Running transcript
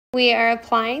We are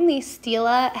applying the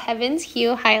Stila Heaven's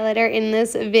Hue Highlighter in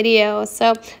this video.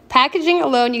 So packaging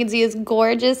alone, you can see is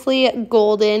gorgeously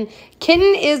golden.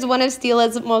 Kitten is one of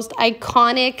Stila's most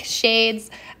iconic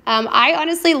shades. I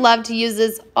honestly love to use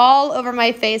this all over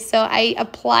my face. So I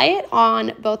apply it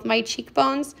on both my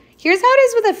cheekbones. Here's how it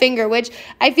is with a finger, which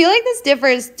I feel like this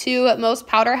differs to most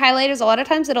powder highlighters. A lot of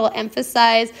times it'll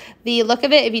emphasize the look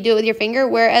of it if you do it with your finger,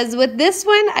 whereas with this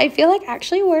one, I feel like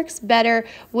actually works better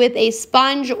with a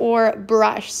sponge or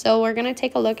brush. So we're gonna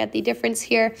take a look at the difference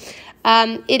here.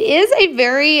 It is a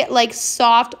very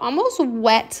soft, almost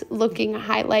wet looking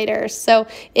highlighter. So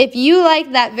if you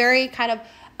like that very kind of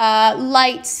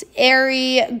light,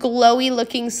 airy, glowy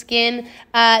looking skin,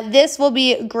 this will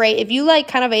be great. If you like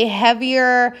kind of a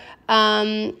heavier,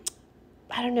 I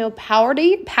don't know,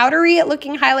 powdery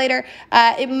looking highlighter,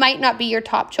 it might not be your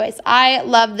top choice. I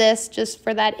love this just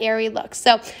for that airy look.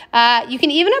 So you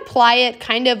can even apply it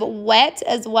kind of wet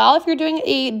as well if you're doing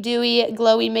a dewy,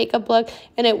 glowy makeup look,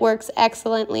 and it works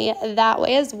excellently that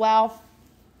way as well.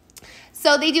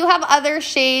 So they do have other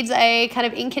shades, a kind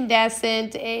of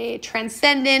incandescent, a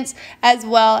transcendent, as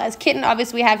well as Kitten,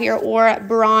 obviously we have here, or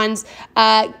bronze.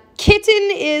 Kitten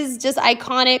is just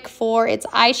iconic for its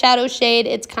eyeshadow shade.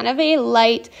 It's kind of a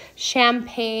light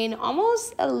champagne,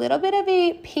 almost a little bit of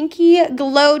a pinky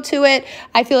glow to it.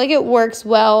 I feel like it works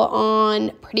well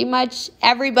on pretty much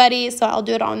everybody. So I'll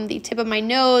do it on the tip of my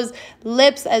nose,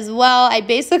 lips as well. I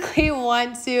basically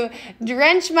want to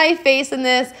drench my face in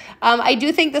this. I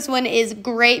do think this one is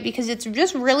great because it's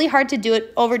just really hard to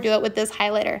overdo it with this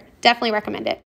highlighter. Definitely recommend it.